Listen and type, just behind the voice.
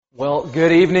Well,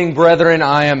 good evening, brethren.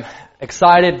 I am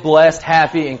excited, blessed,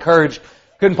 happy, encouraged.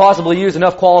 Couldn't possibly use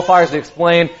enough qualifiers to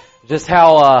explain just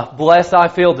how blessed I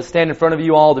feel to stand in front of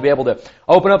you all, to be able to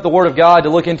open up the Word of God,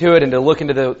 to look into it, and to look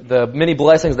into the many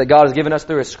blessings that God has given us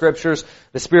through His Scriptures,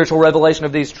 the spiritual revelation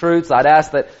of these truths. I'd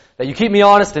ask that you keep me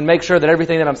honest and make sure that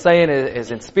everything that I'm saying is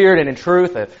in spirit and in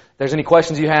truth. If there's any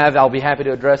questions you have, I'll be happy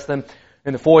to address them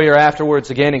in the foyer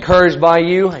afterwards. Again, encouraged by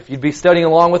you. If you'd be studying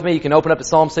along with me, you can open up to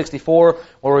Psalm 64, where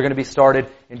we're going to be started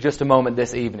in just a moment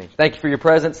this evening. Thank you for your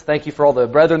presence. Thank you for all the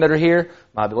brethren that are here,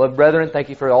 my beloved brethren. Thank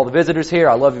you for all the visitors here.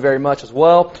 I love you very much as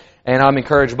well, and I'm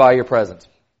encouraged by your presence.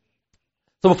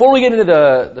 So before we get into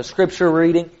the scripture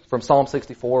reading from Psalm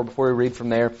 64, before we read from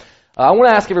there, I want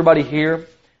to ask everybody here,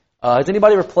 has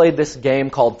anybody ever played this game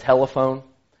called Telephone?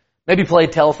 Maybe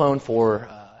played Telephone for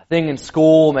thing in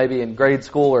school, maybe in grade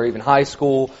school or even high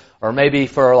school, or maybe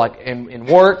for like in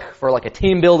work, for like a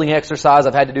team building exercise.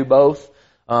 I've had to do both.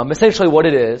 Essentially what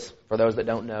it is, for those that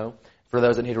don't know, for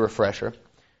those that need a refresher,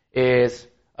 is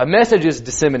a message is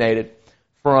disseminated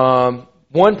from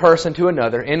one person to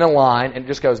another in a line, and it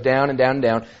just goes down and down and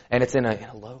down, and it's in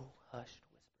a low, hushed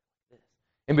whisper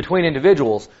in between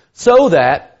individuals, so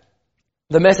that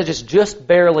the message is just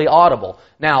barely audible.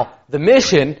 Now, the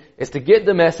mission is to get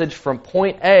the message from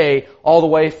point A all the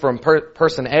way from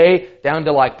person A down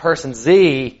to like person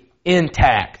Z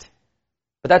intact.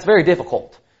 But that's very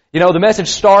difficult. You know, the message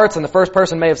starts and the first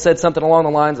person may have said something along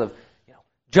the lines of,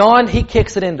 John, he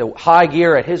kicks it into high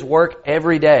gear at his work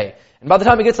every day. And by the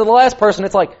time it gets to the last person,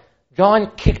 it's like,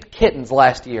 John kicked kittens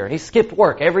last year and he skipped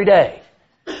work every day.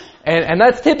 And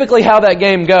that's typically how that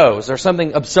game goes, or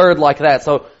something absurd like that.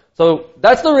 So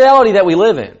that's the reality that we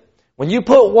live in. When you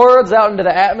put words out into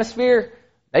the atmosphere,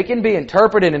 they can be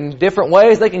interpreted in different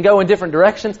ways. They can go in different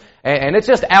directions. And it's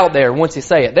just out there once you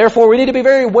say it. Therefore, we need to be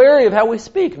very wary of how we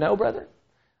speak. No, brother?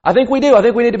 I think we do. I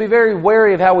think we need to be very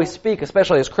wary of how we speak,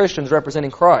 especially as Christians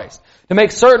representing Christ, to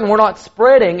make certain we're not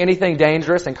spreading anything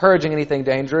dangerous, encouraging anything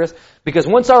dangerous. Because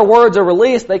once our words are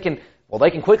released, they can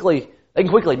quickly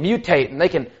mutate, and they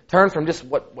can turn from just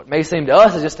what may seem to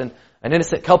us as just an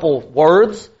innocent couple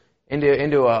words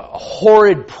into a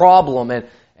horrid problem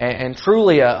and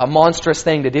truly a monstrous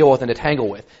thing to deal with and to tangle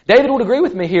with. David would agree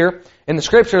with me here in the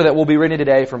scripture that we'll be reading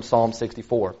today from Psalm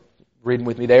 64. Reading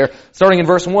with me there. Starting in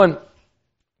verse 1,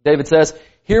 David says,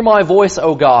 "Hear my voice,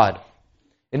 O God,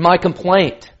 in my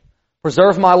complaint.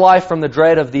 Preserve my life from the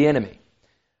dread of the enemy.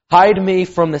 Hide me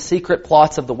from the secret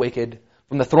plots of the wicked,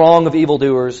 from the throng of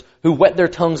evildoers who whet their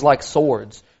tongues like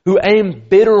swords, who aim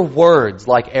bitter words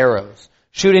like arrows,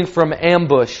 shooting from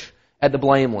ambush at the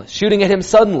blameless, shooting at him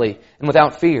suddenly and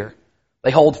without fear. They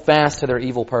hold fast to their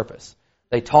evil purpose.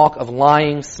 They talk of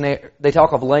laying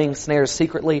snares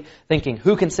secretly, thinking,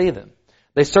 who can see them?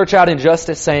 They search out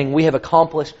injustice, saying, we have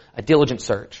accomplished a diligent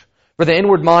search. For the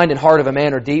inward mind and heart of a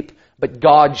man are deep, but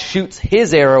God shoots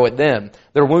His arrow at them.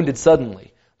 They're wounded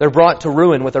suddenly. They're brought to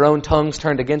ruin with their own tongues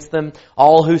turned against them.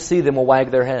 All who see them will wag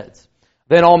their heads.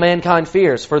 Then all mankind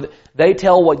fears, for they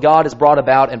tell what God has brought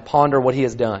about and ponder what He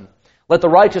has done. Let the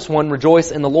righteous one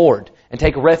rejoice in the Lord and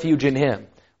take refuge in Him.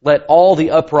 Let all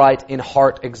the upright in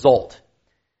heart exult."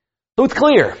 So it's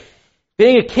clear,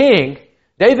 being a king,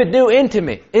 David knew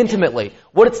intimately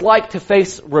what it's like to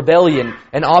face rebellion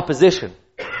and opposition.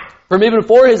 From even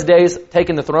before his days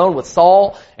taking the throne with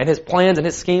Saul and his plans and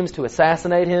his schemes to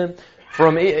assassinate him,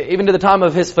 from even to the time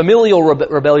of his familial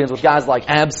rebellions with guys like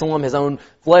Absalom, his own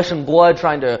flesh and blood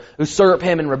trying to usurp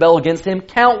him and rebel against him,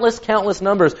 countless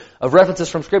numbers of references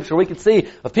from Scripture we can see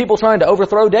of people trying to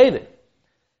overthrow David.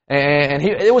 And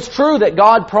it was true that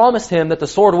God promised him that the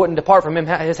sword wouldn't depart from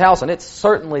his house, and it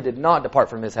certainly did not depart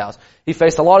from his house. He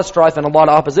faced a lot of strife and a lot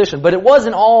of opposition, but it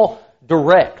wasn't all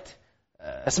direct.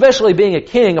 Especially being a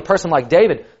king, a person like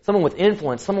David, someone with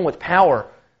influence, someone with power,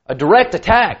 a direct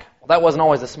attack, well, that wasn't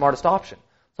always the smartest option.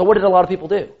 So what did a lot of people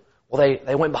do? Well,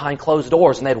 they went behind closed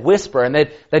doors and they'd whisper and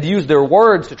they'd use their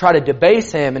words to try to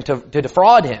debase him and to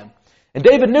defraud him. And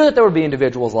David knew that there would be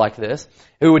individuals like this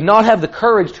who would not have the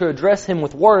courage to address him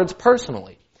with words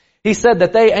personally. He said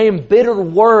that they aim bitter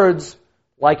words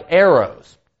like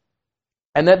arrows,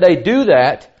 and that they do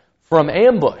that from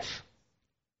ambush.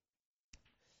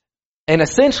 And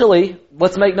essentially,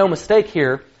 let's make no mistake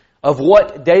here of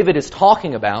what David is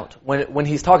talking about when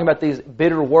he's talking about these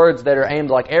bitter words that are aimed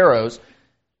like arrows.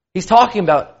 He's talking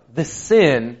about the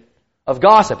sin of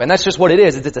gossip. And that's just what it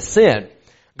is. It's a sin.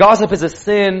 Gossip is a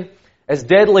sin as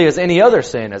deadly as any other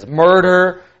sin, as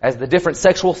murder, as the different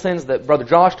sexual sins that Brother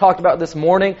Josh talked about this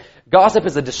morning. Gossip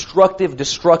is a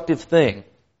destructive thing.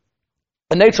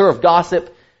 The nature of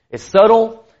gossip is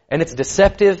subtle and it's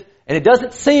deceptive, and it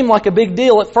doesn't seem like a big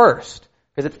deal at first.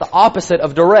 because it's the opposite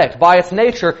of direct. By its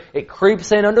nature, it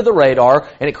creeps in under the radar,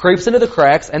 and it creeps into the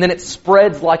cracks, and then it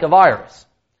spreads like a virus.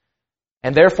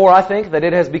 And therefore, I think that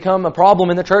it has become a problem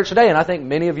in the church today, and I think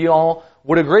many of you all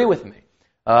would agree with me.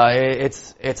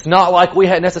 It's not like we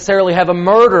necessarily have a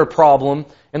murder problem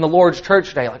in the Lord's church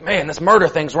today. Like, man, this murder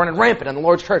thing's running rampant in the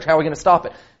Lord's church. How are we going to stop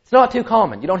it? It's not too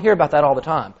common. You don't hear about that all the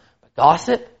time. But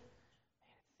gossip,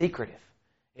 secretive.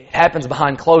 It happens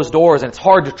behind closed doors, and it's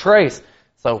hard to trace.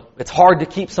 So it's hard to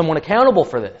keep someone accountable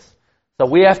for this. So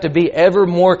we have to be ever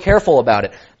more careful about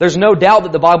it. There's no doubt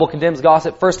that the Bible condemns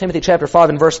gossip. 1 Timothy chapter 5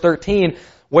 and verse 13,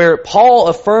 where Paul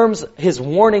affirms his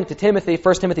warning to Timothy,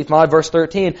 1 Timothy 5 verse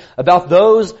 13, about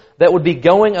those that would be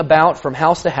going about from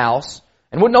house to house,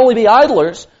 and wouldn't only be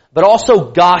idlers, but also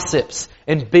gossips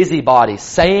and busybodies,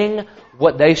 saying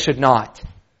what they should not.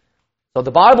 So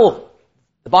the Bible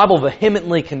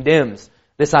vehemently condemns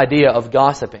this idea of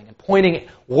gossiping and pointing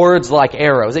words like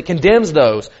arrows. It condemns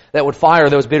those that would fire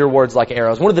those bitter words like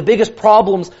arrows. One of the biggest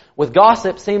problems with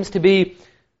gossip seems to be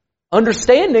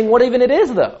understanding what even it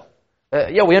is, though.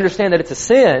 We understand that it's a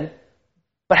sin,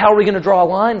 but how are we going to draw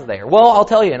lines there? Well, I'll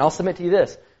tell you, and I'll submit to you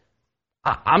this.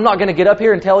 I'm not going to get up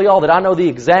here and tell you all that I know the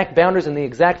exact boundaries and the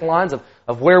exact lines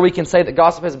of where we can say that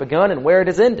gossip has begun and where it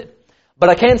has ended. But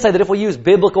I can say that if we use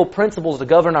biblical principles to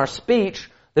govern our speech,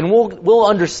 then we'll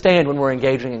understand when we're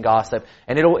engaging in gossip,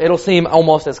 and it'll seem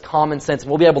almost as common sense,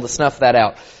 and we'll be able to snuff that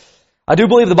out. I do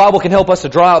believe the Bible can help us to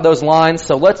draw out those lines,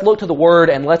 so let's look to the Word,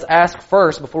 and let's ask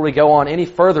first, before we go on any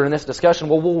further in this discussion,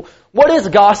 well, what is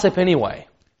gossip anyway?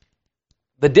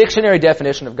 The dictionary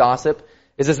definition of gossip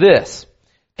is this: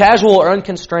 casual or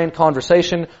unconstrained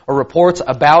conversation or reports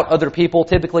about other people,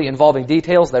 typically involving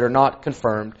details that are not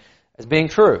confirmed as being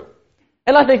true.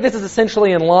 And I think this is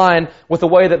essentially in line with the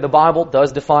way that the Bible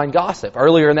does define gossip.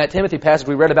 Earlier in that Timothy passage,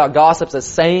 we read about gossips as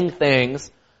saying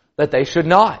things that they should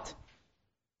not.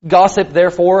 Gossip,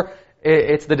 therefore,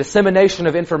 it's the dissemination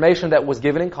of information that was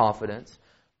given in confidence,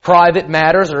 private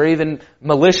matters, or even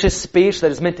malicious speech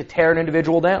that is meant to tear an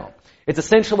individual down. It's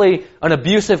essentially an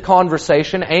abusive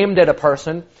conversation aimed at a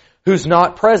person who's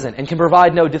not present and can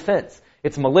provide no defense.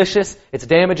 It's malicious, it's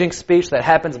damaging speech that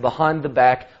happens behind the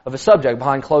back of a subject,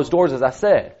 behind closed doors, as I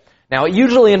said. Now, it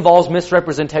usually involves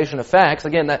misrepresentation of facts.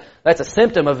 Again, that's a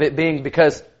symptom of it being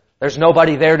because there's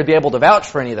nobody there to be able to vouch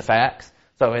for any of the facts.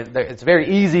 So it's very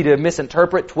easy to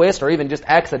misinterpret, twist, or even just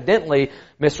accidentally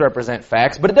misrepresent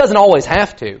facts, but it doesn't always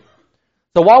have to.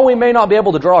 So while we may not be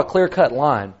able to draw a clear-cut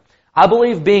line, I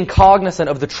believe being cognizant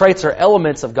of the traits or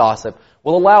elements of gossip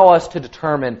will allow us to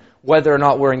determine whether or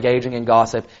not we're engaging in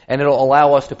gossip, and it'll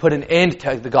allow us to put an end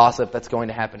to the gossip that's going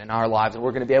to happen in our lives, and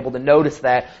we're going to be able to notice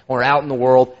that when we're out in the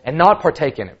world and not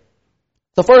partake in it.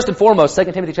 So first and foremost, 2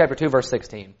 Timothy chapter 2, verse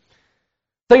 16.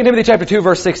 2 Timothy chapter 2,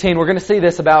 verse 16, we're going to see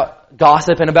this about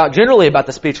gossip and generally about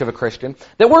the speech of a Christian,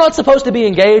 that we're not supposed to be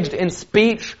engaged in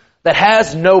speech that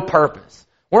has no purpose.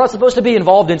 We're not supposed to be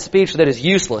involved in speech that is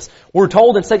useless. We're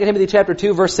told in 2 Timothy chapter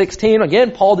 2, verse 16,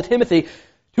 again, Paul to Timothy,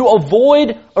 to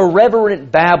avoid irreverent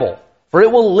babble, for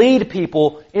it will lead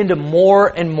people into more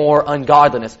and more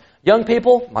ungodliness. Young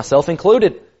people, myself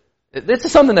included, this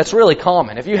is something that's really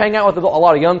common. If you hang out with a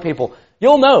lot of young people,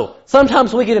 you'll know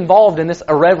sometimes we get involved in this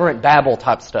irreverent babble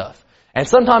type stuff. And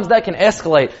sometimes that can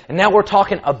escalate, and now we're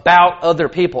talking about other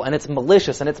people, and it's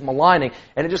malicious, and it's maligning,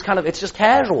 and it's just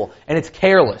casual, and it's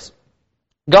careless.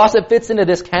 Gossip fits into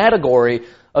this category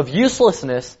of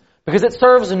uselessness because it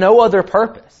serves no other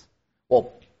purpose.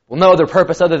 Well, no other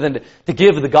purpose other than to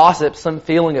give the gossip some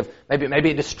feeling of maybe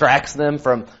it distracts them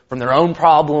from their own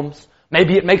problems.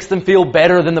 Maybe it makes them feel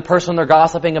better than the person they're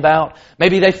gossiping about.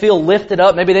 Maybe they feel lifted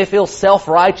up. Maybe they feel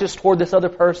self-righteous toward this other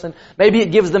person. Maybe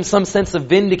it gives them some sense of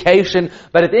vindication.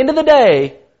 But at the end of the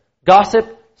day,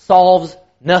 gossip solves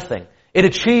nothing. It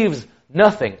achieves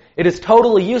nothing. It is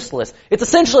totally useless. It's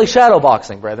essentially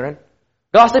shadowboxing, brethren.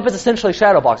 Gossip is essentially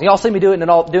shadowboxing. Y'all see me doing it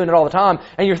all the time,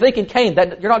 and you're thinking, Cain,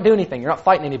 that you're not doing anything. You're not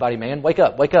fighting anybody, man. Wake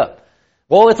up, wake up.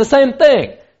 Well, it's the same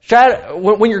thing.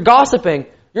 When you're gossiping,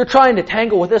 you're trying to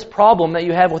tangle with this problem that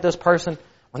you have with this person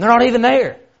when they're not even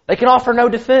there. They can offer no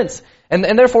defense, and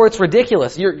therefore it's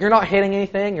ridiculous. You're not hitting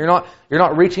anything. You're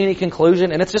not reaching any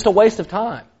conclusion, and it's just a waste of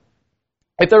time.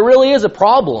 If there really is a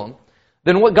problem,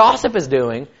 then what gossip is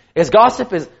doing is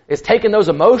gossip is taking those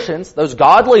emotions, those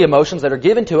godly emotions that are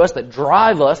given to us that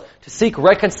drive us to seek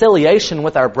reconciliation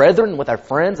with our brethren, with our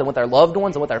friends, and with our loved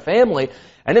ones, and with our family,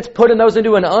 and it's putting those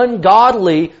into an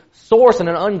ungodly source and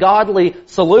an ungodly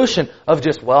solution of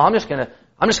just, well, I'm just gonna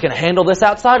handle this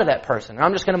outside of that person, and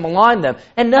I'm just gonna malign them,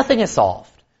 and nothing is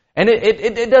solved. And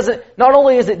it doesn't, not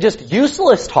only is it just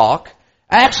useless talk,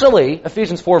 actually,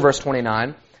 Ephesians 4 verse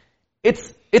 29,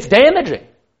 it's damaging.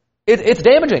 It's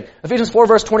damaging. Ephesians 4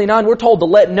 verse 29, we're told to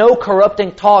let no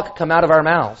corrupting talk come out of our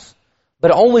mouths,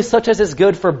 but only such as is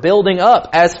good for building up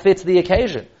as fits the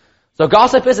occasion. So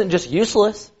gossip isn't just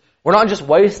useless. We're not just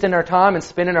wasting our time and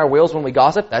spinning our wheels when we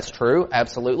gossip. That's true.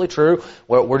 Absolutely true.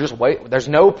 There's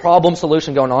no problem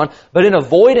solution going on. But in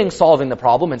avoiding solving the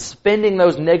problem and spending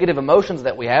those negative emotions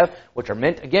that we have, which are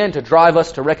meant, again, to drive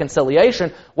us to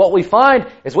reconciliation, what we find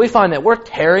that we're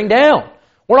tearing down.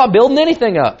 We're not building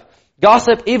anything up.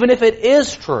 Gossip, even if it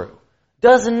is true,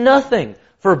 does nothing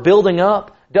for building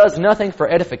up, does nothing for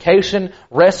edification,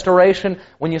 restoration.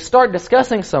 When you start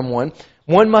discussing someone,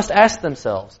 one must ask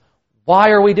themselves,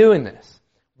 why are we doing this?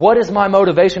 What is my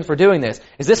motivation for doing this?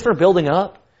 Is this for building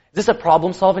up? Is this a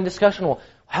problem-solving discussion? Well,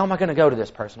 how am I going to go to this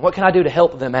person? What can I do to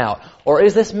help them out? Or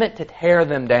is this meant to tear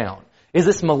them down? Is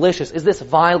this malicious? Is this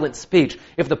violent speech?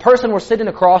 If the person were sitting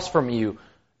across from you,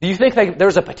 do you think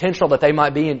there's a potential that they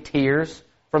might be in tears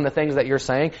from the things that you're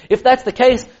saying? If that's the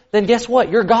case, then guess what?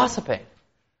 You're gossiping.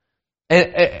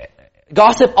 And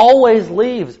gossip always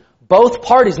leaves both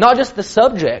parties, not just the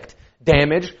subject,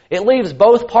 damage. It leaves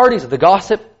both parties, the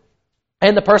gossip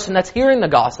and the person that's hearing the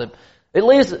gossip. It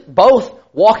leaves both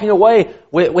walking away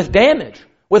with damage,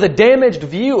 with a damaged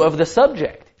view of the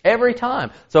subject every time.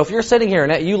 So if you're sitting here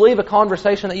and you leave a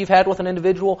conversation that you've had with an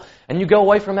individual and you go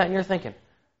away from that and you're thinking,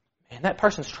 man, that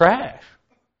person's trash.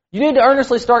 You need to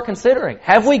earnestly start considering,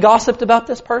 have we gossiped about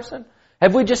this person?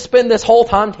 Have we just spent this whole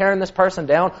time tearing this person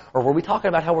down? Or were we talking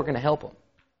about how we're going to help them?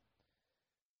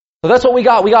 So that's what we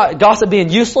got. We got gossip being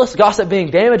useless, gossip being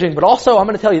damaging, but also, I'm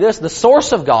going to tell you this, the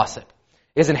source of gossip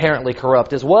is inherently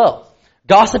corrupt as well.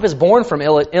 Gossip is born from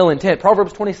ill intent.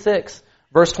 Proverbs 26,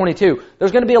 verse 22.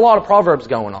 There's going to be a lot of Proverbs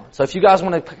going on. So if you guys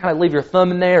want to kind of leave your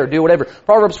thumb in there or do whatever,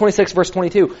 Proverbs 26, verse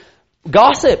 22.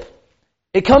 Gossip,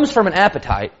 it comes from an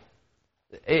appetite.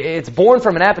 It's born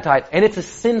from an appetite, and it's a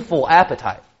sinful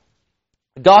appetite.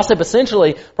 Gossip,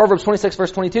 essentially, Proverbs 26,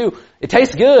 verse 22, it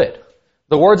tastes good.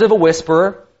 The words of a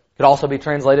whisperer, could also be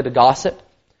translated to gossip,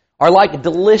 are like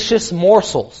delicious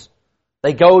morsels.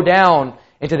 They go down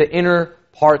into the inner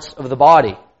parts of the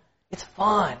body. It's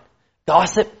fun.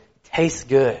 Gossip tastes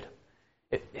good.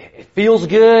 It feels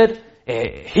good.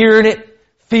 Hearing it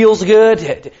feels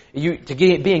good. To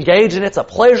be engaged in it's a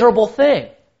pleasurable thing.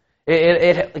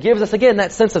 It gives us, again,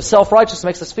 that sense of self-righteousness,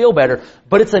 makes us feel better,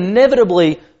 but it's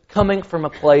inevitably coming from a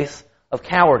place of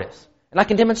cowardice. And I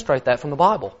can demonstrate that from the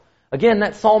Bible. Again,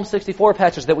 that Psalm 64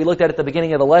 passage that we looked at the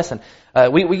beginning of the lesson,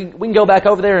 we can go back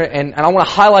over there and I want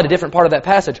to highlight a different part of that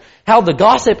passage. How the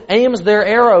gossip aims their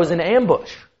arrows in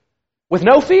ambush with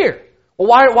no fear. Well,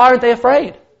 why aren't they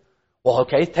afraid? Well,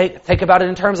 okay, think about it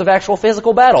in terms of actual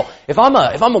physical battle. If I'm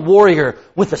a warrior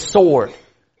with a sword,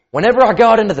 whenever I go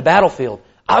out into the battlefield,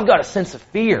 I've got a sense of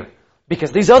fear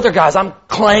because these other guys, I'm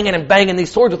clanging and banging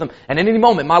these swords with them, and at any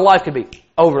moment my life could be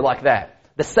over like that.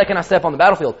 The second I step on the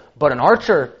battlefield. But an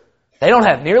archer, they don't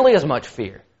have nearly as much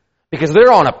fear because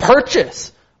they're on a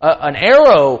purchase. An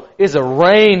arrow is a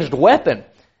ranged weapon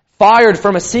fired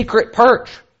from a secret perch.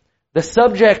 The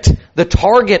subject, the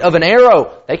target of an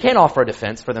arrow, they can't offer a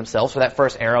defense for themselves for that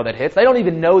first arrow that hits. They don't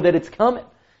even know that it's coming.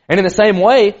 And in the same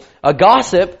way, a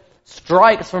gossip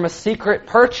strikes from a secret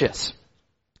purchase.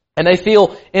 And they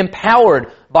feel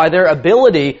empowered by their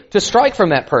ability to strike from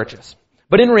that purchase.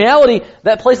 But in reality,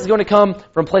 that place is going to come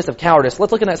from a place of cowardice.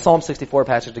 Let's look at that Psalm 64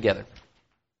 passage together.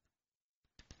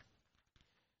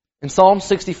 In Psalm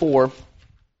 64,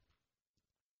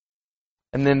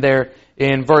 and then there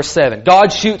in verse 7,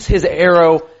 God shoots his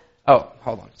arrow. Oh,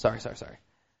 hold on. Sorry.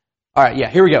 All right,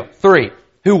 here we go. 3.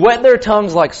 Who whet their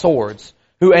tongues like swords,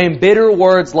 who aim bitter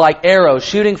words like arrows,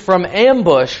 shooting from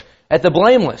ambush at the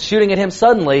blameless, shooting at him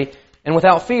suddenly and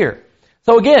without fear.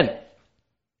 So again,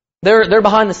 they're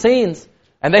behind the scenes,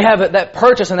 and they have that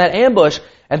purchase and that ambush,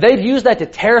 and they've used that to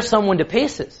tear someone to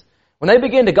pieces. When they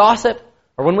begin to gossip,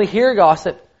 or when we hear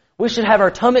gossip, we should have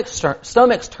our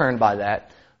stomachs turned by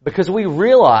that, because we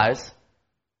realize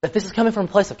that this is coming from a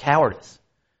place of cowardice.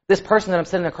 This person that I'm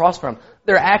sitting across from,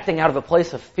 they're acting out of a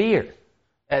place of fear.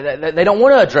 They don't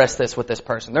want to address this with this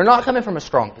person. They're not coming from a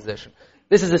strong position.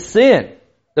 This is a sin.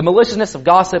 The maliciousness of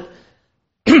gossip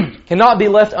cannot be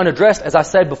left unaddressed, as I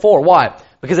said before. Why?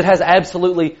 Because it has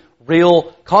absolutely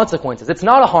real consequences. It's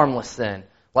not a harmless sin,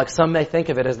 like some may think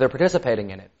of it as they're participating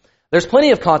in it. There's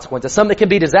plenty of consequences, some that can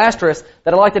be disastrous,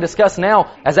 that I'd like to discuss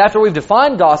now, as after we've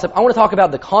defined gossip, I want to talk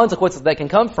about the consequences that can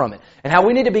come from it, and how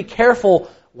we need to be careful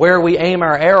where we aim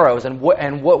our arrows and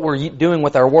what we're doing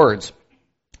with our words.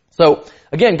 So,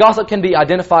 again, gossip can be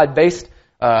identified based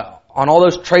on all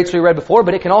those traits we read before,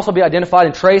 but it can also be identified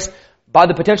and traced by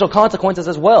the potential consequences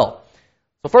as well.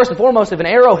 So first and foremost, if an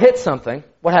arrow hits something,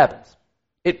 what happens?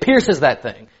 It pierces that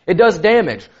thing. It does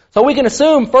damage. So we can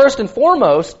assume, first and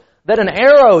foremost, that an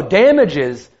arrow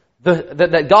damages,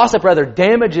 that gossip rather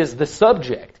damages the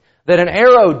subject. That an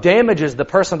arrow damages the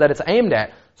person that it's aimed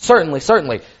at. Certainly.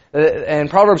 And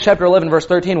Proverbs chapter 11 verse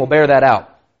 13 will bear that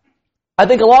out. I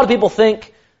think a lot of people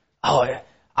think, I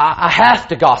have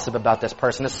to gossip about this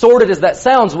person. As sordid as that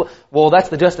sounds, well, that's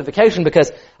the justification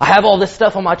because I have all this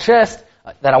stuff on my chest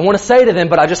that I want to say to them,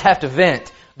 but I just have to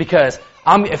vent because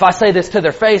if I say this to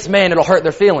their face, man, it'll hurt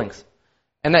their feelings.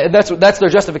 And that's their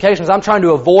justification, is I'm trying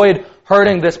to avoid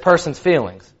hurting this person's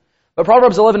feelings. But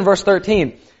Proverbs 11 verse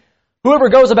 13, whoever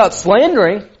goes about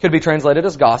slandering, could be translated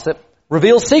as gossip,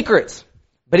 reveals secrets.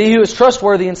 But he who is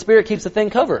trustworthy in spirit keeps the thing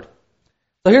covered.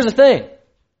 So here's the thing.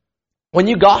 When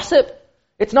you gossip,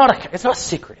 it's not a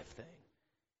secretive thing.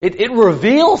 It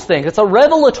reveals things. It's a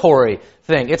revelatory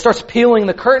thing. It starts peeling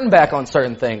the curtain back on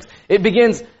certain things. It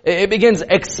begins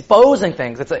exposing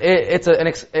things. By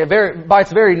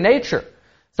its very nature.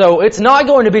 So it's not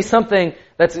going to be something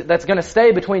that's going to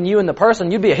stay between you and the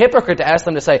person. You'd be a hypocrite to ask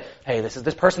them to say, hey, this is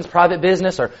this person's private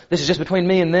business, or this is just between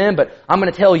me and them, but I'm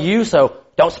going to tell you, so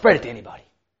don't spread it to anybody.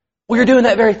 Well, you're doing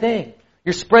that very thing.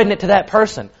 You're spreading it to that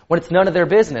person when it's none of their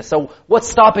business. So what's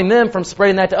stopping them from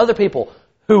spreading that to other people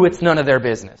who it's none of their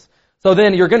business? So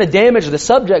then you're going to damage the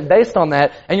subject based on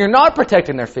that, and you're not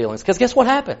protecting their feelings. Because guess what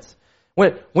happens?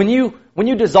 When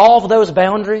you dissolve those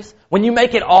boundaries, when you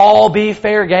make it all be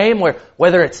fair game,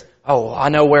 whether it's, I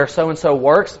know where so-and-so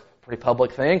works, pretty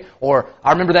public thing, or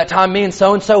I remember that time me and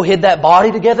so-and-so hid that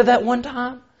body together that one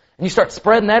time, and you start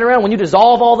spreading that around, when you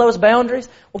dissolve all those boundaries,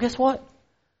 well, guess what?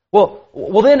 Well,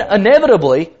 then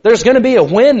inevitably, there's going to be a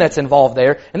when that's involved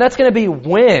there, and that's going to be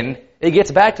when it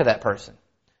gets back to that person.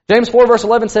 James 4 verse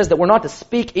 11 says that we're not to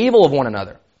speak evil of one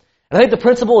another. And I think the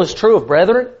principle is true of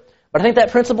brethren, but I think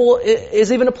that principle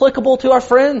is even applicable to our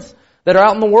friends that are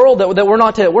out in the world, that we're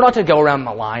not to go around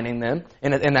maligning them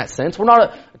in that sense. We're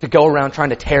not to go around trying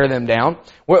to tear them down.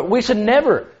 We should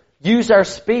never use our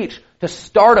speech to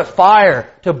start a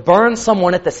fire, to burn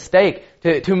someone at the stake,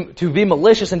 to be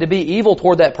malicious and to be evil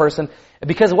toward that person.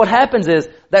 Because what happens is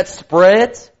that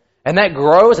spreads and that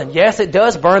grows, and yes, it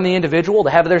does burn the individual to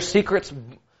have their secrets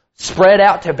spread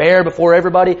out to bear before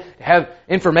everybody, to have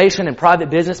information and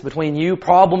private business between you,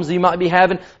 problems you might be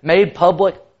having made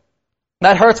public.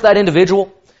 That hurts that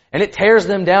individual, and it tears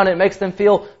them down, and it makes them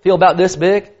feel about this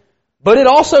big. But it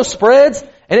also spreads,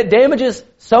 and it damages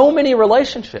so many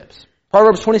relationships.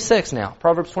 Proverbs 26 now.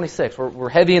 Proverbs 26. We're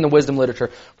heavy in the wisdom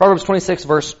literature. Proverbs 26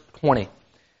 verse 20.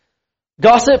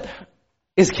 Gossip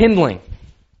is kindling.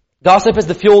 Gossip is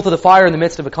the fuel to the fire in the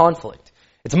midst of a conflict.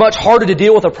 It's much harder to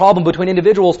deal with a problem between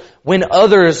individuals when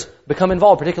others become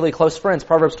involved, particularly close friends.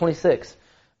 Proverbs 26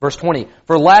 verse 20.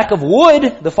 For lack of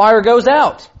wood, the fire goes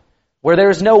out. Where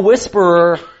there is no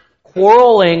whisperer,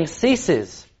 quarreling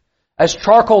ceases. As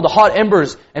charcoal to hot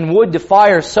embers and wood to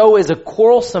fire, so is a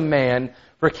quarrelsome man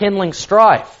for kindling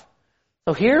strife.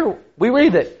 So here we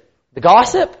read that the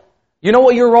gossip, you know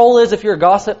what your role is if you're a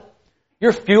gossip?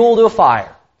 You're fuel to a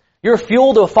fire. You're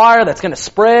fuel to a fire that's going to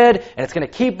spread, and it's going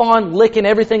to keep on licking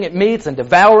everything it meets and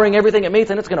devouring everything it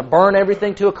meets, and it's going to burn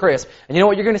everything to a crisp. And you know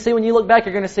what you're going to see when you look back?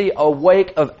 You're going to see a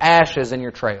wake of ashes in your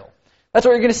trail. That's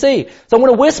what you're going to see. So when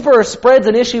a whisperer spreads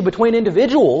an issue between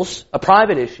individuals, a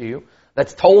private issue,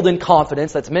 that's told in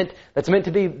confidence, that's meant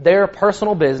to be their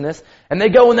personal business, and they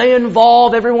go and they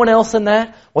involve everyone else in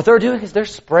that, what they're doing is they're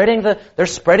spreading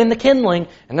the kindling,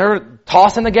 and they're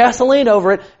tossing the gasoline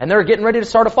over it, and they're getting ready to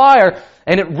start a fire,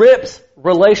 and it rips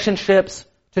relationships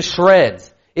to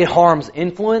shreds. It harms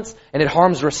influence, and it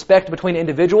harms respect between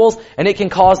individuals, and it can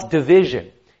cause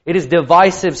division. It is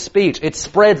divisive speech. It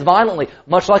spreads violently,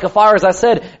 much like a fire, as I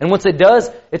said, and once it does,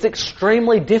 it's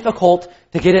extremely difficult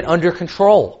to get it under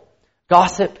control.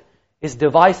 Gossip is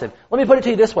divisive. Let me put it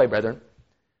to you this way, brethren.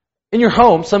 In your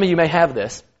home, some of you may have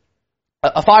this,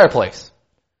 a fireplace.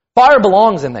 Fire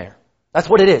belongs in there. That's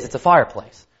what it is. It's a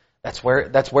fireplace. That's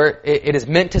where it is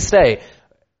meant to stay.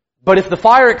 But if the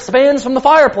fire expands from the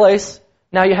fireplace,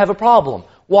 now you have a problem.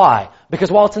 Why? Because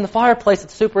while it's in the fireplace,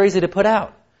 it's super easy to put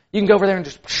out. You can go over there and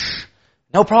just,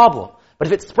 no problem. But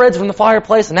if it spreads from the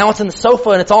fireplace and now it's in the sofa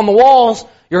and it's on the walls,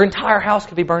 your entire house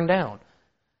could be burned down.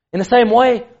 In the same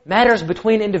way, matters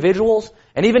between individuals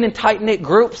and even in tight-knit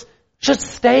groups should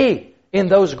stay in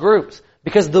those groups.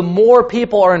 Because the more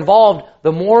people are involved,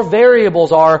 the more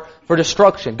variables are for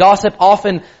destruction. Gossip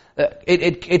often,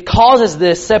 it causes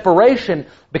this separation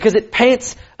because it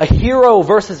paints a hero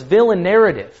versus villain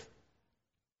narrative.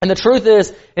 And the truth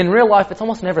is, in real life, it's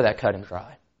almost never that cut and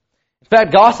dry. In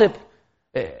fact,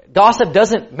 gossip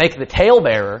doesn't make the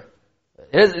talebearer,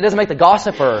 it doesn't make the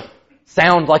gossiper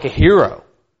sound like a hero.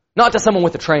 Not to someone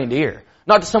with a trained ear.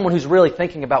 Not to someone who's really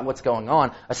thinking about what's going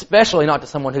on. Especially not to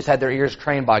someone who's had their ears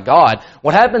trained by God.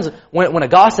 What happens when a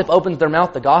gossip opens their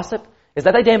mouth to gossip is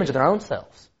that they damage their own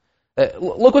selves.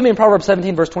 Look with me in Proverbs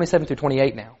 17, verse 27 through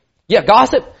 28 now. Yeah,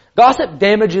 gossip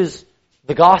damages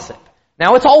the gossip.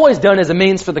 Now, it's always done as a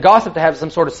means for the gossip to have some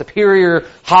sort of superior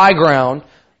high ground.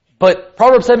 But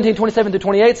Proverbs 17, 27 to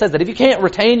 28 says that if you can't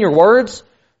retain your words,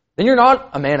 then you're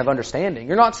not a man of understanding.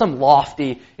 You're not some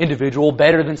lofty individual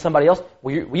better than somebody else.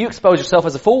 Will you expose yourself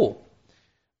as a fool?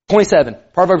 27,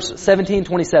 Proverbs 17,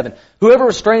 27. Whoever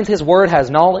restrains his word has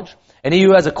knowledge, and he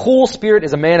who has a cool spirit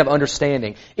is a man of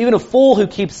understanding. Even a fool who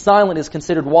keeps silent is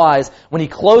considered wise. When he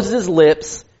closes his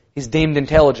lips, he's deemed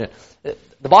intelligent.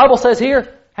 The Bible says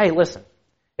here, hey, listen,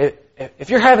 if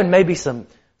you're having maybe some,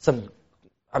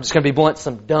 I'm just going to be blunt,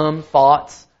 some dumb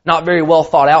thoughts, not very well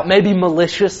thought out, maybe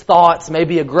malicious thoughts,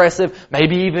 maybe aggressive,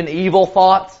 maybe even evil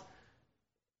thoughts,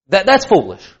 that's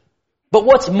foolish. But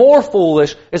what's more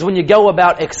foolish is when you go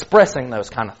about expressing those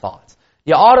kind of thoughts.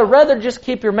 You ought to rather just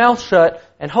keep your mouth shut,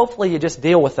 and hopefully you just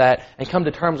deal with that and come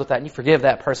to terms with that and you forgive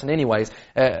that person anyways,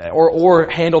 or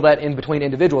handle that in between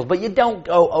individuals. But you don't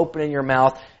go opening your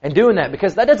mouth and doing that,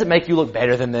 because that doesn't make you look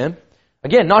better than them.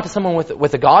 Again, not to someone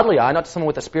with a godly eye, not to someone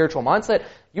with a spiritual mindset.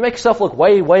 You make yourself look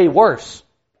way, way worse.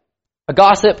 A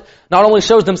gossip not only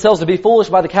shows themselves to be foolish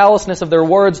by the callousness of their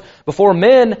words before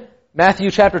men,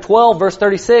 Matthew chapter 12, verse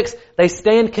 36, they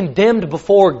stand condemned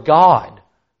before God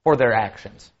for their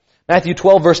actions. Matthew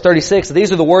 12, verse 36,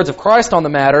 these are the words of Christ on the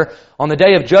matter. On the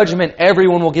day of judgment,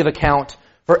 everyone will give account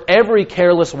for every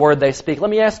careless word they speak. Let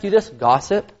me ask you this,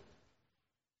 gossip.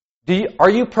 Are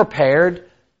you prepared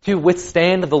to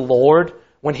withstand the Lord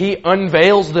when He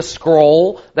unveils the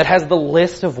scroll that has the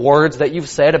list of words that you've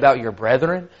said about your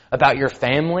brethren, about your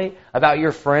family, about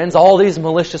your friends, all these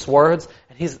malicious words?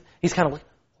 And He's kind of like,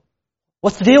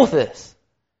 what's the deal with this?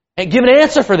 And give an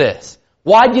answer for this.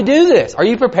 Why'd you do this? Are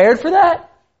you prepared for that?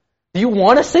 Do you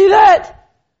want to see that?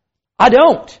 I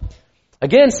don't.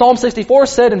 Again, Psalm 64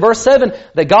 said in verse 7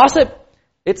 that gossip,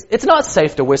 it's not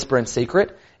safe to whisper in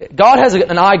secret. God has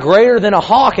an eye greater than a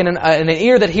hawk and an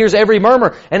ear that hears every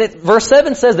murmur. And verse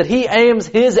 7 says that He aims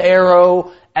His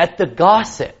arrow at the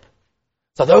gossip.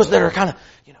 So those that are kind of,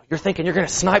 you're thinking you're going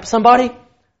to snipe somebody,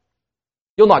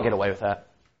 you'll not get away with that.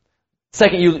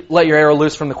 Second, you let your arrow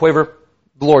loose from the quiver,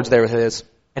 the Lord's there with His.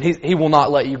 And He will not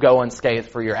let you go unscathed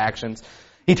for your actions.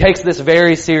 He takes this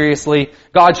very seriously.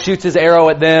 God shoots His arrow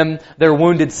at them. They're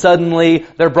wounded suddenly.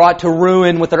 They're brought to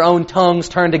ruin with their own tongues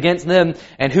turned against them.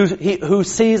 And who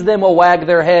sees them will wag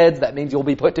their heads. That means you'll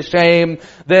be put to shame.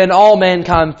 Then all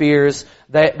mankind fears.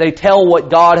 They tell what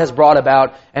God has brought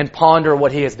about and ponder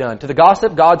what He has done. To the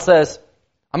gossip, God says,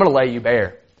 I'm going to lay you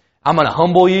bare. I'm going to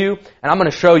humble you, and I'm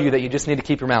going to show you that you just need to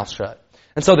keep your mouth shut.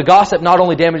 And so the gossip not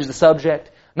only damages the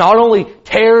subject, not only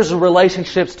tears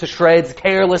relationships to shreds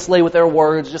carelessly with their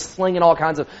words, just slinging all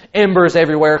kinds of embers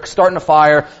everywhere, starting a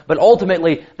fire, but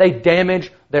ultimately they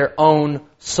damage their own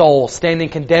soul, standing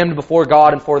condemned before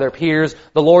God and for their peers.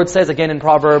 The Lord says again in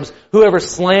Proverbs, whoever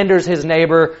slanders his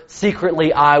neighbor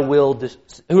secretly, I will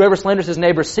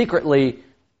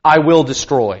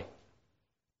destroy.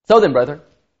 So then, brethren,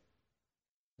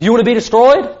 do you want to be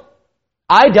destroyed?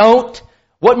 I don't.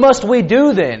 What must we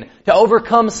do then to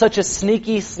overcome such a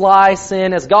sneaky, sly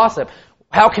sin as gossip?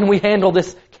 How can we handle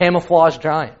this camouflage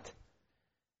giant?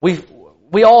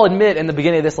 We all admit in the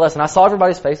beginning of this lesson, I saw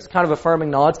everybody's faces, kind of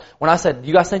affirming nods, when I said, do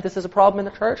you guys think this is a problem in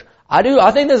the church? I do. I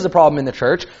think this is a problem in the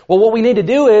church. Well, what we need to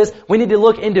do is, we need to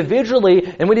look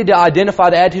individually, and we need to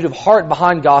identify the attitude of heart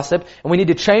behind gossip, and we need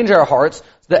to change our hearts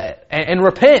and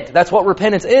repent. That's what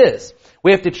repentance is.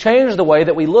 We have to change the way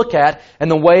that we look at and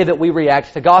the way that we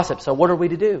react to gossip. So what are we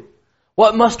to do?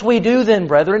 What must we do then,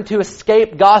 brethren, to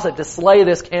escape gossip, to slay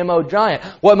this camo giant?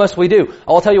 What must we do?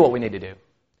 I'll tell you what we need to do.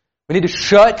 We need to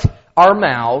shut our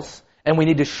mouths and we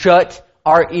need to shut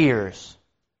our ears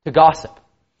to gossip.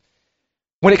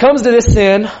 When it comes to this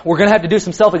sin, we're going to have to do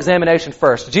some self-examination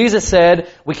first. Jesus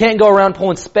said we can't go around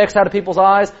pulling specks out of people's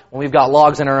eyes when we've got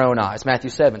logs in our own eyes, Matthew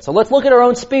 7. So let's look at our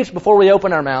own speech before we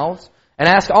open our mouths. And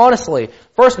ask honestly,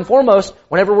 first and foremost,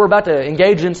 whenever we're about to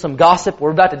engage in some gossip, we're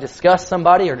about to discuss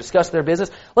somebody or discuss their business,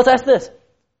 let's ask this.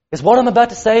 Is what I'm about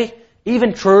to say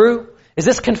even true? Is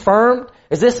this confirmed?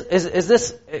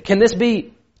 Can this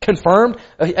be confirmed?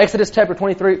 Exodus chapter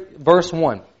 23, verse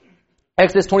 1.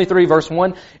 Exodus 23, verse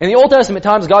 1. In the Old Testament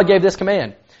times, God gave this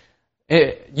command.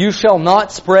 You shall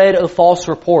not spread a false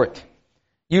report.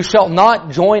 You shall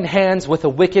not join hands with a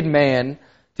wicked man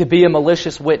to be a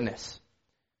malicious witness.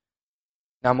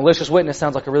 Now, malicious witness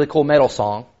sounds like a really cool metal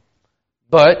song,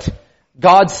 but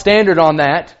God's standard on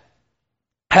that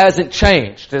hasn't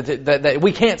changed. That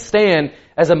we can't stand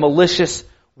as a malicious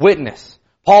witness.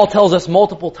 Paul tells us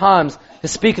multiple times to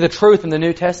speak the truth in the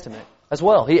New Testament as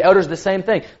well. He utters the same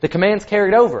thing. The command's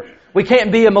carried over. We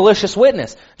can't be a malicious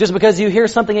witness. Just because you hear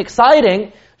something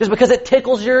exciting, just because it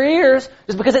tickles your ears,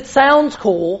 just because it sounds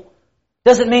cool,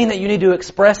 doesn't mean that you need to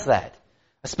express that.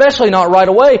 Especially not right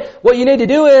away. What you need to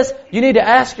do is, you need to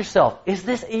ask yourself, is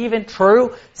this even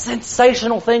true?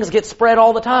 Sensational things get spread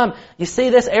all the time. You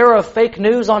see this era of fake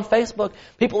news on Facebook.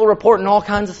 People are reporting all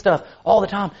kinds of stuff all the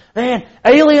time. Man,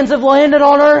 aliens have landed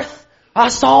on Earth. I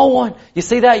saw one. You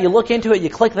see that? You look into it, you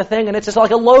click the thing, and it's just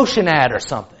like a lotion ad or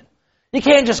something. You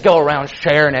can't just go around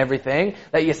sharing everything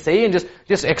that you see and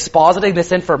just expositing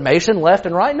this information left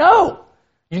and right. No.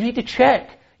 You need to check.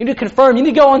 You need to confirm. You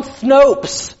need to go on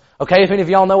Snopes. Okay, if any of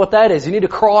y'all know what that is, you need to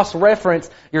cross-reference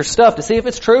your stuff to see if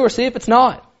it's true or see if it's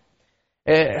not.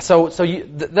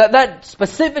 That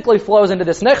specifically flows into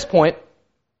this next point,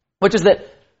 which is that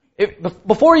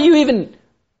before you even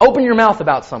open your mouth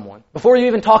about someone, before you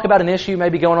even talk about an issue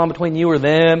maybe going on between you or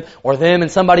them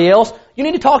and somebody else, you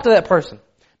need to talk to that person.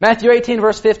 Matthew 18,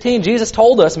 verse 15, Jesus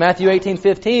told us, Matthew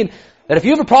 18:15, that if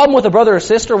you have a problem with a brother or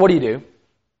sister, what do?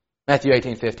 Matthew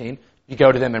 18:15, you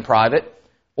go to them in private.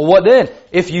 Well, what then?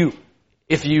 If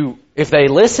they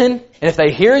listen and if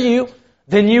they hear you,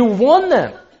 then you won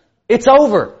them. It's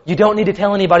over. You don't need to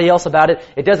tell anybody else about it.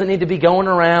 It doesn't need to be going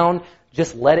around.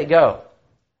 Just let it go.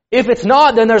 If it's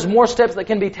not, then there's more steps that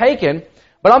can be taken.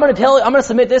 But I'm going to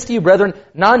submit this to you, brethren.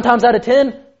 9 times out of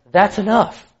 10, that's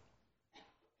enough.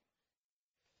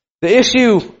 The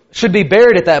issue should be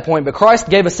buried at that point, but Christ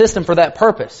gave a system for that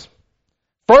purpose.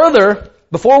 Further,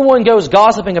 before one goes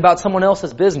gossiping about someone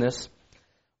else's business,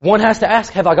 one has to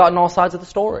ask, have I gotten all sides of the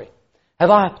story?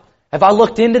 Have I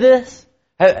looked into this?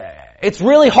 It's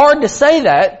really hard to say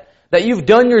that you've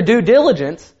done your due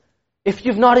diligence if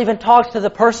you've not even talked to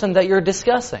the person that you're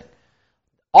discussing.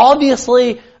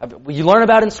 Obviously, you learn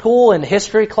about in school, in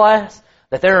history class,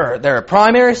 that there are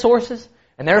primary sources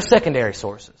and there are secondary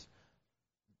sources.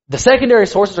 The secondary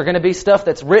sources are going to be stuff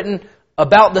that's written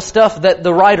about the stuff that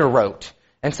the writer wrote.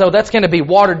 And so that's going to be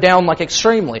watered down like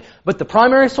extremely. But the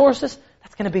primary sources,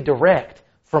 that's going to be direct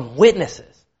from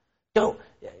witnesses.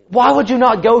 Why would you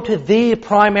not go to the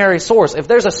primary source? If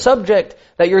there's a subject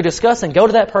that you're discussing, go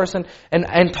to that person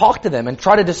and talk to them and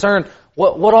try to discern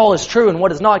what all is true and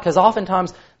what is not. Because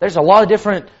oftentimes there's a lot of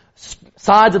different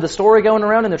sides of the story going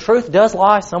around and the truth does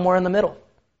lie somewhere in the middle.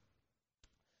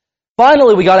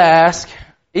 Finally, we got to ask,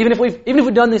 even if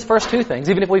we've done these first two things,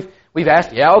 even if we've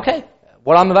asked, yeah, okay,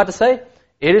 what I'm about to say,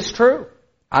 it is true.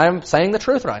 I'm saying the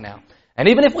truth right now. And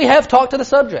even if we have talked to the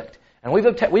subject, and we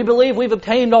believe we've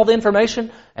obtained all the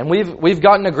information, and we've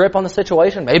gotten a grip on the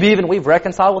situation, maybe even we've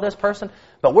reconciled with this person,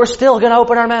 but we're still going to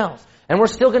open our mouths, and we're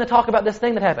still going to talk about this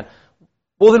thing that happened.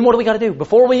 Well, then what do we got to do?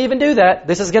 Before we even do that,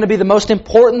 this is going to be the most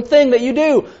important thing that you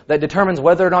do that determines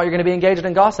whether or not you're going to be engaged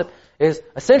in gossip, is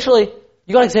essentially,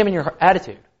 you got to examine your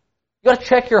attitude. You got to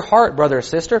check your heart, brother or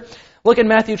sister. Look in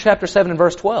Matthew chapter 7 and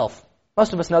verse 12.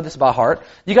 Most of us know this by heart.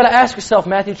 You got to ask yourself,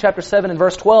 Matthew chapter 7 and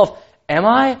verse 12, am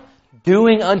I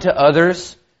doing unto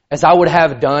others as I would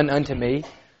have done unto me?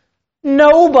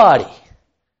 Nobody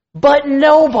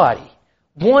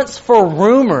wants for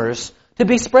rumors to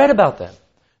be spread about them.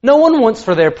 No one wants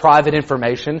for their private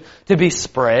information to be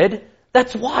spread.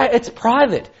 That's why it's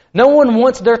private. No one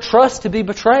wants their trust to be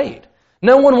betrayed.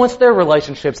 No one wants their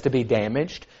relationships to be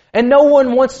damaged. And no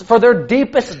one wants for their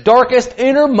deepest, darkest,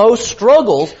 innermost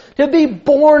struggles to be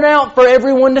borne out for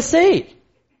everyone to see.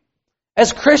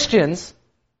 As Christians,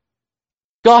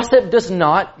 gossip does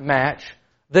not match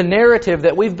the narrative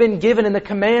that we've been given and the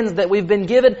commands that we've been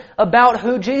given about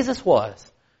who Jesus was.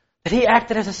 That He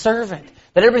acted as a servant.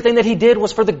 That everything that He did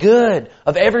was for the good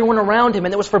of everyone around Him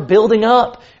and it was for building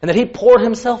up. And that He poured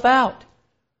Himself out.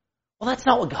 Well, that's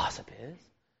not what gossip is.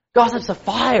 Gossip's a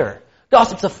fire.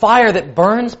 Gossip's a fire that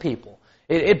burns people.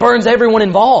 It burns everyone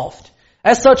involved.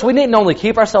 As such, we needn't only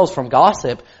keep ourselves from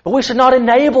gossip, but we should not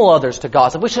enable others to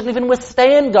gossip. We shouldn't even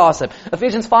withstand gossip.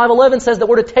 Ephesians 5:11 says that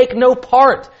we're to take no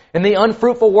part in the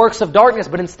unfruitful works of darkness,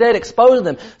 but instead expose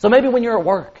them. So maybe when you're at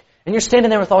work, and you're standing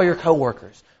there with all your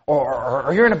coworkers,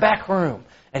 or you're in a back room,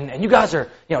 and you guys are,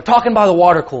 talking by the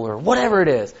water cooler, whatever it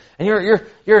is, and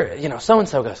you're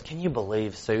so-and-so goes, can you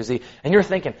believe Susie? And you're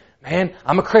thinking, man,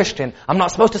 I'm a Christian. I'm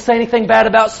not supposed to say anything bad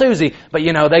about Susie. But,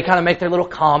 they kind of make their little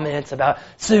comments about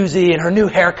Susie and her new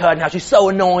haircut and how she's so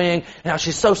annoying and how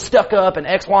she's so stuck up and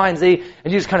X, Y, and Z.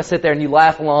 And you just kind of sit there and you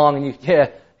laugh along and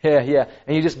yeah.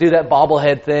 And you just do that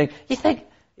bobblehead thing. You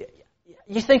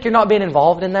think you're not being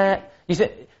involved in that?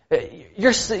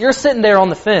 You're sitting there on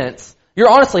the fence You're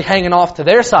honestly hanging off to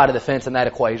their side of the fence in that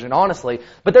equation, honestly.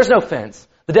 But there's no fence.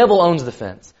 The devil owns the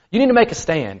fence. You need to make a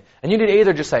stand. And you need to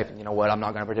either just say, you know what, I'm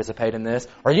not going to participate in this.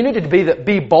 Or you need to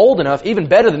be bold enough, even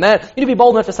better than that, you need to be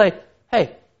bold enough to say,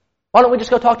 hey, why don't we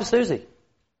just go talk to Susie?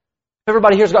 If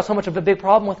everybody here's got so much of a big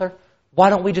problem with her, why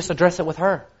don't we just address it with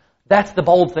her? That's the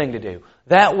bold thing to do.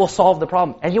 That will solve the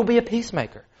problem. And you'll be a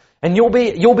peacemaker. And you'll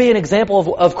be an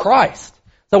example of Christ.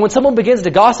 So when someone begins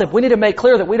to gossip, we need to make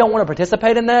clear that we don't want to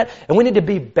participate in that, and we need to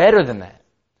be better than that.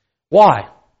 Why?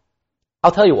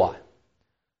 I'll tell you why.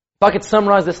 If I could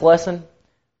summarize this lesson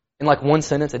in like one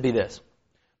sentence, it'd be this.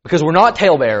 Because we're not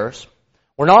talebearers,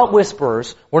 we're not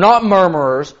whisperers, we're not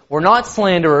murmurers, we're not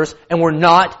slanderers, and we're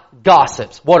not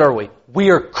gossips. What are we?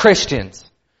 We are Christians.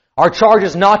 Our charge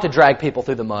is not to drag people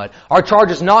through the mud. Our charge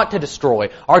is not to destroy.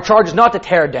 Our charge is not to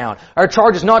tear down. Our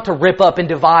charge is not to rip up and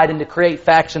divide and to create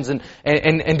factions and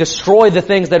destroy the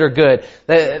things that are good.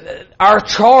 Our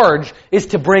charge is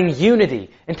to bring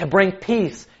unity and to bring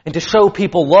peace and to show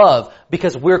people love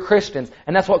because we're Christians.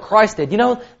 And that's what Christ did. You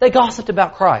know, they gossiped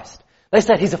about Christ. They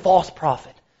said he's a false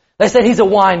prophet. They said he's a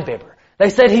wine bibber. They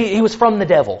said he was from the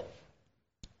devil.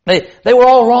 They were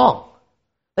all wrong.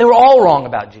 They were all wrong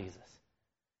about Jesus.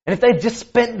 And if they just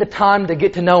spent the time to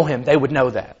get to know Him, they would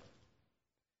know that.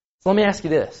 So let me ask you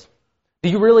this. Do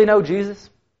you really know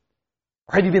Jesus?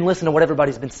 Or have you been listening to what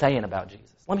everybody's been saying about Jesus?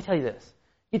 Let me tell you this.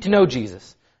 You get to know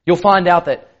Jesus. You'll find out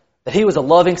that He was a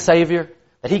loving Savior,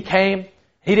 that He came,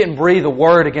 He didn't breathe a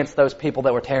word against those people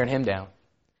that were tearing Him down.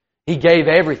 He gave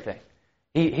everything.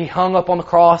 He hung up on the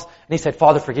cross and He said,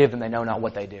 Father, forgive them, they know not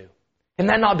what they do. Can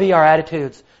that not be our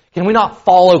attitudes? Can we not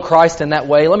follow Christ in that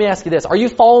way? Let me ask you this. Are you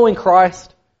following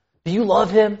Christ? Do you love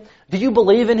Him? Do you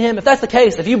believe in Him? If that's the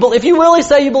case, if you really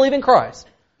say you believe in Christ,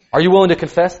 are you willing to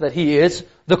confess that He is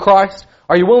the Christ?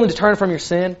 Are you willing to turn from your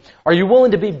sin? Are you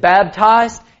willing to be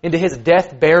baptized into His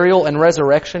death, burial, and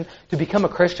resurrection to become a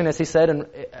Christian, as He said and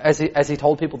as He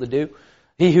told people to do?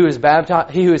 He who is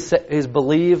baptized, he who is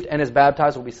believed and is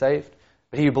baptized will be saved,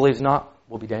 but he who believes not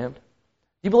will be damned. Do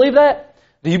you believe that?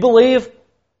 Do you believe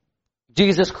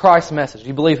Jesus Christ's message? Do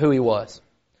you believe who He was?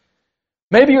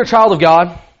 Maybe you're a child of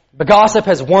God, but gossip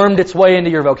has wormed its way into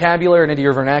your vocabulary and into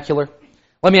your vernacular.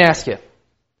 Let me ask you,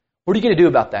 what are you going to do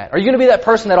about that? Are you going to be that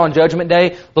person that on Judgment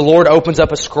Day, the Lord opens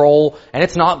up a scroll and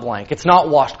it's not blank, it's not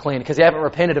washed clean because you haven't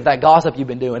repented of that gossip you've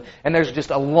been doing, and there's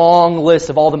just a long list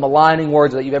of all the maligning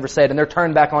words that you've ever said, and they're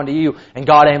turned back onto you, and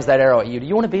God aims that arrow at you. Do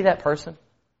you want to be that person?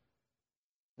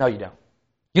 No, you don't.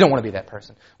 You don't want to be that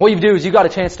person. What you do is you got a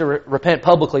chance to repent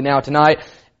publicly now tonight.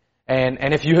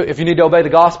 And if you need to obey the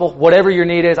gospel, whatever your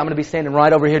need is, I'm going to be standing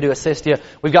right over here to assist you.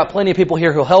 We've got plenty of people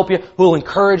here who'll help you, who'll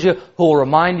encourage you, who'll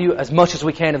remind you as much as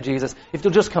we can of Jesus. If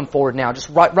you'll just come forward now, just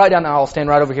right down the aisle, stand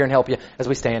right over here and help you as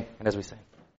we stand and as we sing.